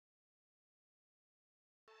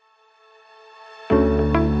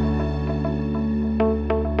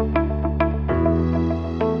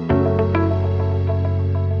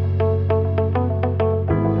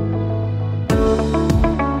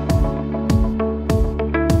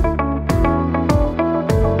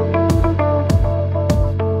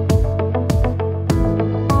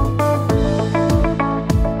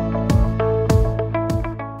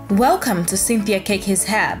Welcome to Ckk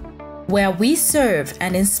Hub, where we serve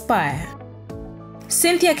and inspire.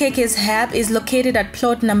 Ckk Hub is located at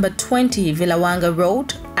plot number 20 Vilawanga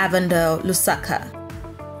Road, Avondale, Lusaka.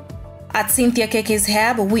 At Ckk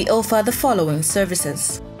Hub, we offer the following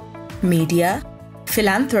services: media,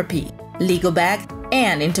 philanthropy, legal bag,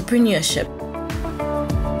 and entrepreneurship.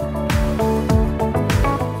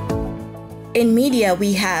 In media,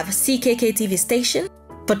 we have Ckk TV station,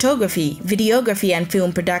 photography, videography and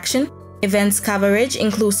film production, events coverage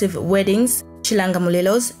inclusive weddings, Chilanga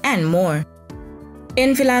Mulilos, and more.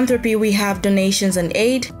 In philanthropy, we have donations and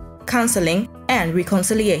aid, counseling, and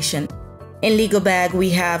reconciliation. In legal bag, we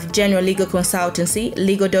have general legal consultancy,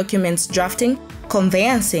 legal documents drafting,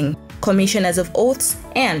 conveyancing, commissioners of oaths,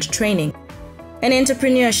 and training. In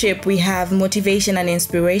entrepreneurship, we have motivation and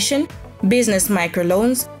inspiration, business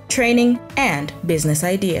microloans, training, and business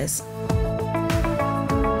ideas.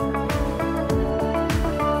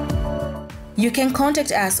 You can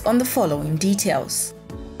contact us on the following details: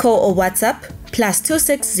 call or WhatsApp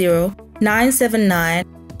 +260 979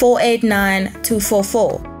 489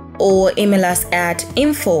 244, or email us at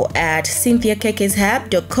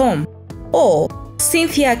info@cynthiakkshub.com or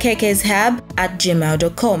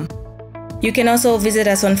cynthiakkshub@gmail.com. You can also visit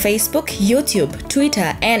us on Facebook, YouTube,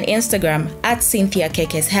 Twitter, and Instagram at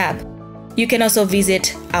Ckk. You can also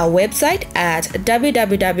visit our website at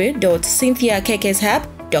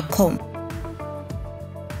www.cynthiakkshub.com.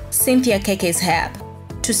 Ckk Hub,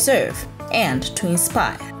 to serve and to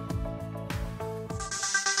inspire.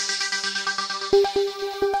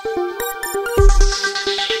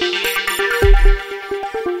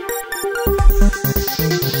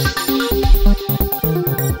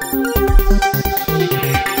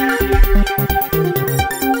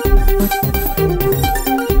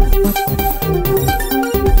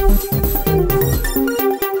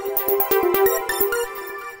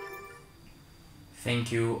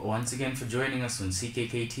 Thank you once again for joining us on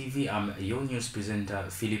Ckk TV. I'm your news presenter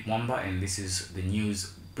Philip Mwamba, and this is the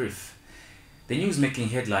news brief. The news making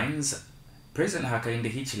headlines: President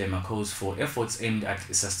Hakainde Hichilema calls for efforts aimed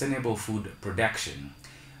at sustainable food production.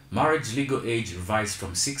 Marriage legal age revised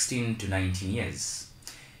from 16 to 19 years.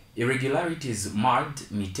 Irregularities marred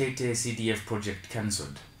Mitete CDF project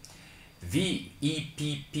cancelled.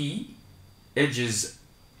 VEPP urges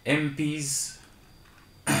MPs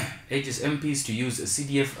to use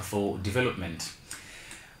CDF for development.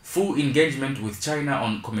 Full engagement with China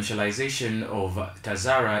on commercialization of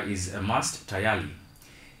Tazara is a must, Tayali.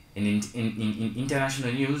 In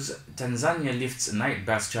international news, Tanzania lifts night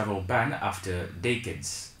bus travel ban after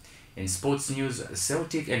decades. In sports news,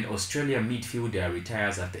 Celtic and Australia midfielder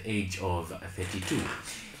retires at the age of 32.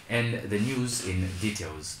 And the news in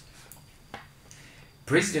details.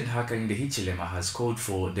 President Hakainde Hichilema has called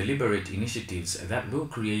for deliberate initiatives that will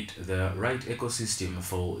create the right ecosystem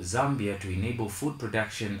for Zambia to enable food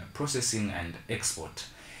production, processing, and export.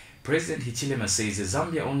 President Hichilema says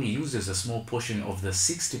Zambia only uses a small portion of the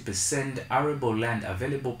 60% arable land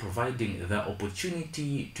available, providing the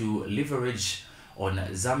opportunity to leverage on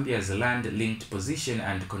Zambia's land-linked position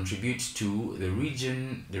and contribute to the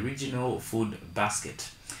regional food basket.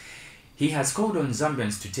 He has called on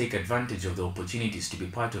Zambians to take advantage of the opportunities to be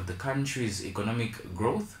part of the country's economic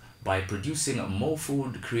growth by producing more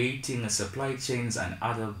food, creating supply chains and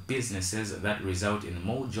other businesses that result in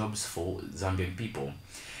more jobs for Zambian people.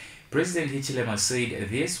 President Hichilema said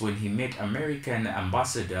this when he met American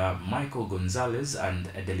Ambassador Michael Gonzalez and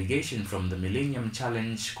a delegation from the Millennium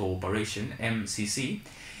Challenge Corporation, MCC.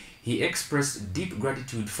 He expressed deep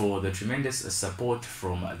gratitude for the tremendous support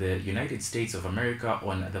from the United States of America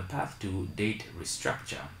on the path to debt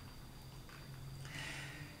restructure.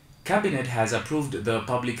 Cabinet has approved the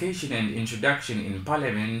publication and introduction in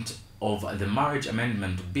Parliament of the Marriage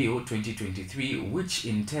Amendment Bill 2023, which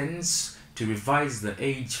intends to revise the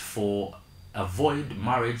age for avoid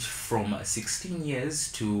marriage from 16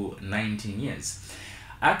 years to 19 years.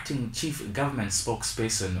 Acting Chief Government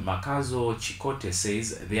Spokesperson Makazo Chikote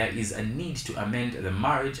says there is a need to amend the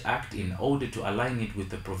Marriage Act in order to align it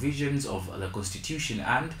with the provisions of the Constitution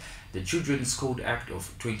and the Children's Code Act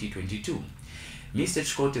of 2022. Mr.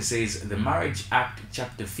 Chikote says the Marriage Act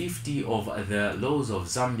Chapter 50 of the laws of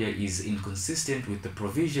Zambia is inconsistent with the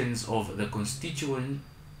provisions of the Constitution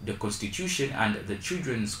and the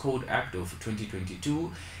Children's Code Act of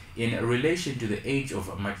 2022 in relation to the age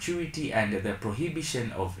of maturity and the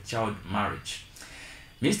prohibition of child marriage.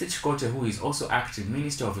 Mr. Chikote, who is also acting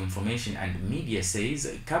Minister of Information and Media,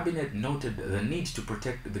 says Cabinet noted the need to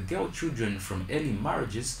protect the girl children from early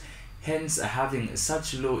marriages, hence having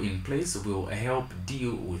such law in place will help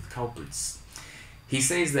deal with culprits. He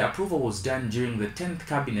says the approval was done during the 10th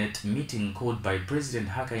cabinet meeting called by President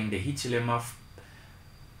Hakainde Hichilema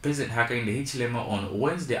on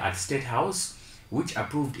Wednesday at State House, which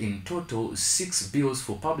approved in total 6 bills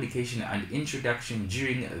for publication and introduction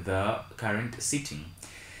during the current sitting.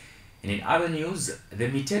 And in other news, the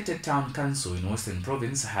Mitete Town Council in Western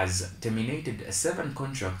Province has terminated 7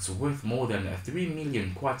 contracts worth more than 3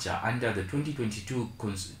 million kwacha under the 2022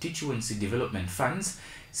 Constituency Development Funds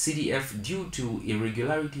CDF due to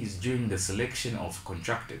irregularities during the selection of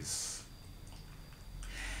contractors.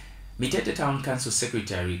 Mitete Town Council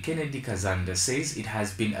Secretary Kennedy Kazanda says it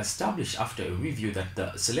has been established after a review that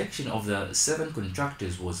the selection of the 7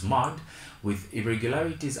 contractors was marred with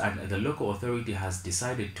irregularities and the local authority has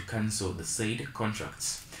decided to cancel the said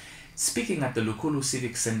contracts. Speaking at the Lukulu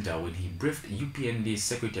Civic Center when he briefed UPND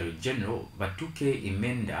Secretary General Batuke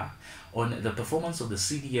Imenda on the performance of the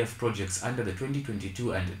CDF projects under the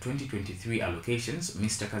 2022 and 2023 allocations,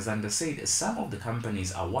 Mr. Kazanda said some of the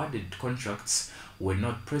companies awarded contracts were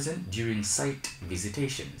not present during site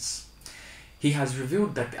visitations. He has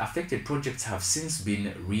revealed that the affected projects have since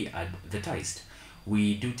been re-advertised.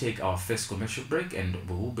 We do take our first commercial break and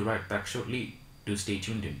we will be right back shortly. Do stay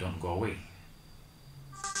tuned and don't go away.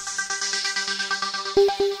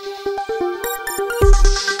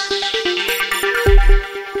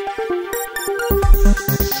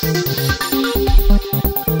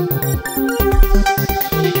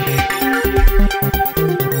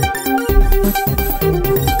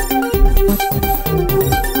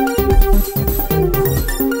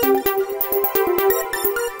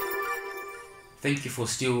 Thank you for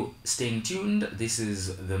still staying tuned. This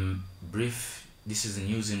is the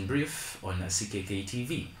news in brief on Ckk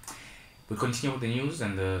TV. We continue with the news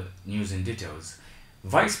and the news in details.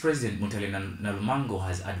 Vice President Mutale Nalumango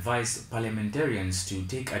has advised parliamentarians to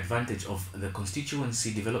take advantage of the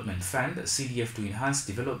Constituency Development Fund CDF to enhance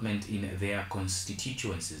development in their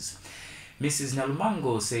constituencies. Mrs.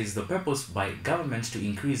 Nalumango says the purpose by government to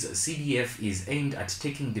increase CDF is aimed at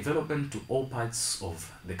taking development to all parts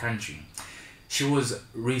of the country. She was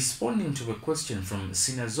responding to a question from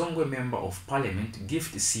Sinazongwe Member of Parliament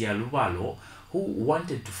Gift Sialubalo, who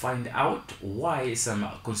wanted to find out why some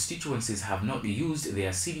constituencies have not used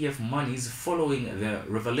their CDF monies following the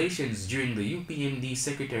revelations during the UPND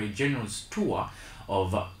Secretary General's tour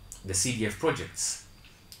of the CDF projects.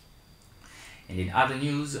 And in other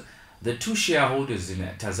news, the 2 shareholders in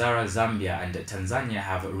Tazara, Zambia and Tanzania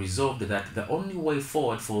have resolved that the only way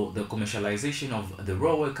forward for the commercialization of the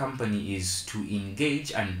railway company is to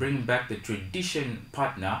engage and bring back the tradition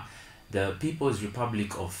partner, the People's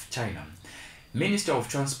Republic of China. Minister of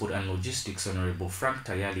Transport and Logistics Honorable Frank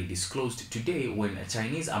Tayali disclosed today when a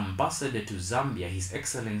Chinese ambassador to Zambia, His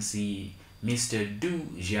Excellency Mr. Du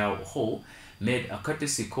Jiaoho, made a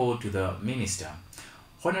courtesy call to the minister.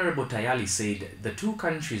 Honorable Tayali said the 2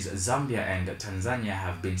 countries, Zambia and Tanzania,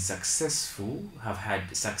 have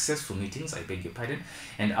had successful meetings,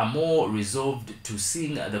 and are more resolved to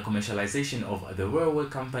seeing the commercialization of the railway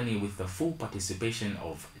company with the full participation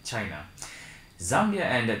of China. Zambia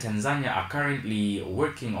and Tanzania are currently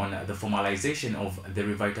working on the formalization of the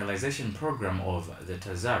revitalization program of the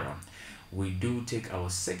Tazara. We do take our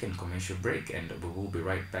second commercial break and we will be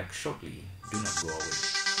right back shortly. Do not go away.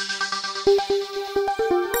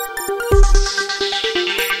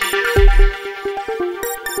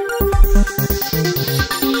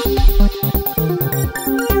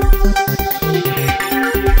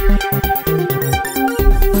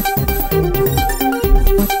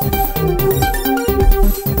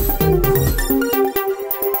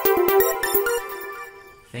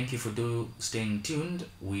 Thank you for staying tuned.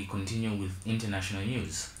 We continue with international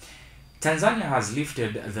news. Tanzania has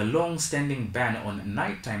lifted the long-standing ban on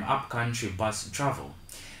nighttime up-country bus travel.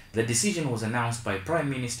 The decision was announced by Prime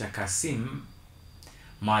Minister Kassim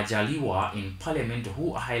Majaliwa in Parliament,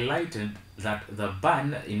 who highlighted that the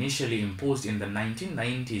ban initially imposed in the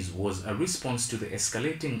 1990s was a response to the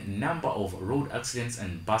escalating number of road accidents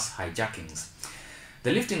and bus hijackings.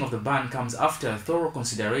 The lifting of the ban comes after thorough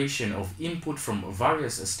consideration of input from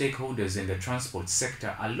various stakeholders in the transport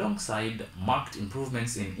sector alongside marked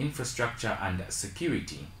improvements in infrastructure and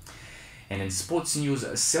security. And in sports news,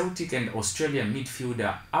 Celtic and Australian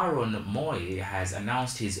midfielder Aaron Moy has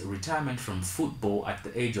announced his retirement from football at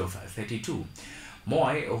the age of 32.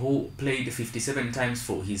 Moy, who played 57 times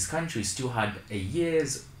for his country, still had a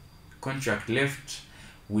year's contract left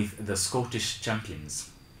with the Scottish champions.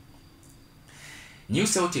 New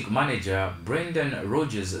Celtic manager Brendan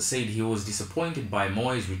Rodgers said he was disappointed by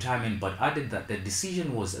Moy's retirement but added that the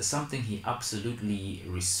decision was something he absolutely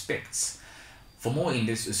respects. For more in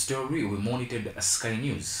this story, we monitored Sky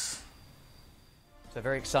News. So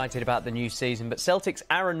very excited about the new season, but Celtic's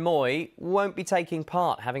Aaron Moy won't be taking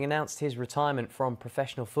part, having announced his retirement from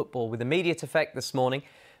professional football. With immediate effect this morning,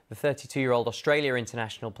 the 32-year-old Australia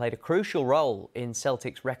international played a crucial role in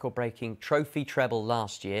Celtic's record-breaking trophy treble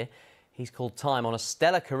last year. He's called time on a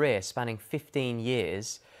stellar career spanning 15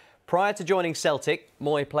 years. Prior to joining Celtic,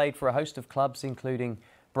 Moy played for a host of clubs including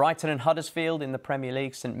Brighton and Huddersfield in the Premier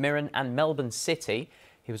League, St Mirren and Melbourne City.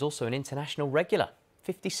 He was also an international regular,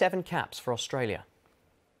 57 caps for Australia.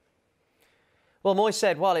 Well, Moy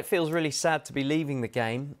said, while it feels really sad to be leaving the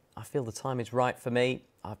game, I feel the time is right for me.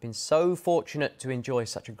 I've been so fortunate to enjoy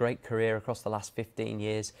such a great career across the last 15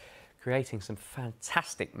 years, creating some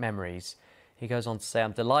fantastic memories. He goes on to say,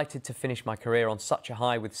 I'm delighted to finish my career on such a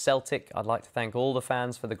high with Celtic. I'd like to thank all the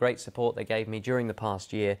fans for the great support they gave me during the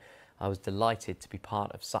past year. I was delighted to be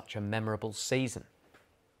part of such a memorable season.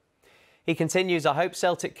 He continues, I hope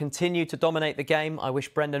Celtic continue to dominate the game. I wish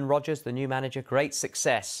Brendan Rodgers, the new manager, great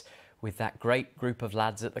success with that great group of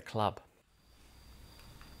lads at the club.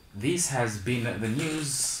 This has been the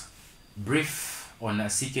news brief on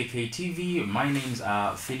Ckk TV. My names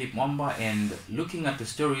are Philip Mwamba, and looking at the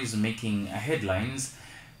stories making headlines,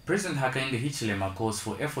 President Hakainde Hichilema calls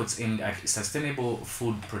for efforts aimed at sustainable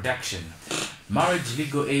food production. Marriage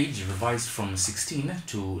legal age revised from 16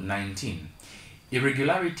 to 19.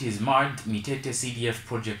 Irregularities marred Mitete CDF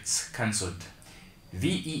projects cancelled.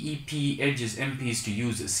 VEEP urges MPs to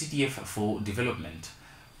use CDF for development.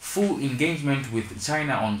 Full engagement with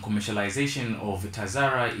China on commercialization of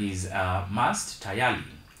Tazara is a must. Tayali.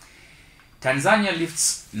 Tanzania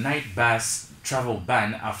lifts night bus travel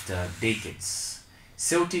ban after decades.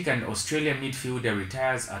 Celtic and Australia midfielder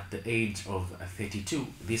retires at the age of 32.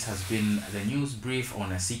 This has been the news brief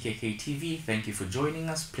on Ckk TV. Thank you for joining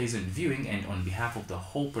us. Pleasant viewing, and on behalf of the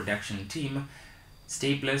whole production team,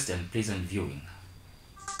 stay blessed and pleasant viewing.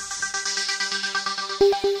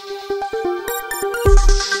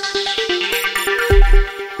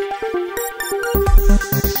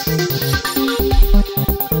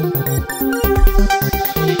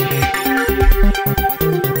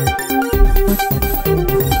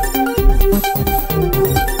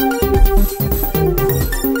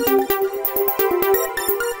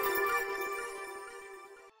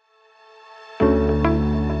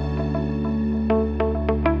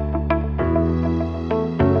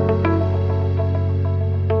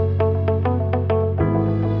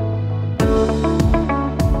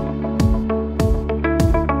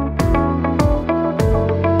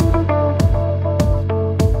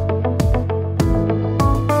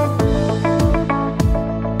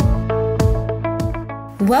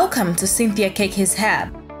 Welcome to Cynthia Ck's Hub,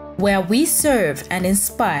 where we serve and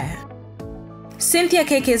inspire. Cynthia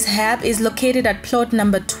Ck's Hub is located at plot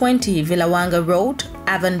number 20 Vilawanga Road,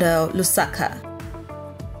 Avondale, Lusaka.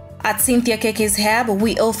 At Cynthia Ck's Hub,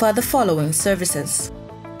 we offer the following services: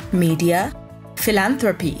 media,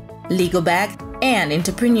 philanthropy, legal bag, and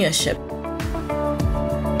entrepreneurship.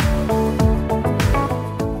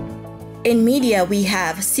 In media, we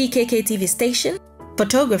have Ckk TV station,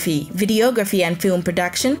 photography, videography and film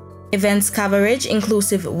production, events coverage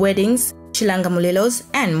inclusive weddings, chilangamulilos,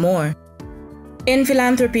 and more. In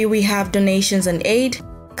philanthropy, we have donations and aid,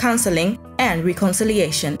 counseling, and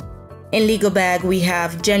reconciliation. In legal bag, we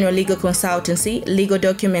have general legal consultancy, legal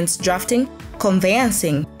documents drafting,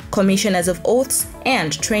 conveyancing, commissioners of oaths,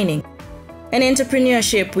 and training. In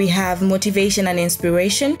entrepreneurship, we have motivation and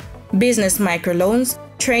inspiration, business microloans,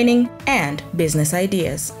 training, and business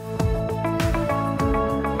ideas.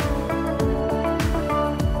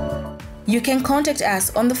 You can contact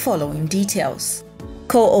us on the following details: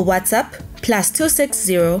 call or WhatsApp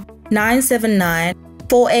 +260 979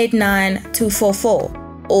 489 244,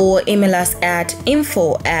 or email us at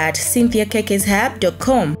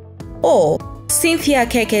info@cynthiakkshub.com or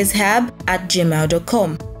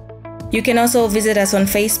cynthiakkshub@gmail.com. You can also visit us on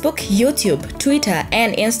Facebook, YouTube, Twitter,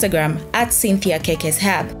 and Instagram at Cynthia Ck's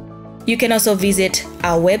Hub. You can also visit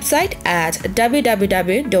our website at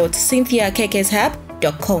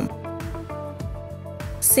www.cynthiakkshub.com.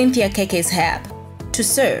 Cynthia Ck's Hub, to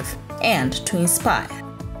serve and to inspire.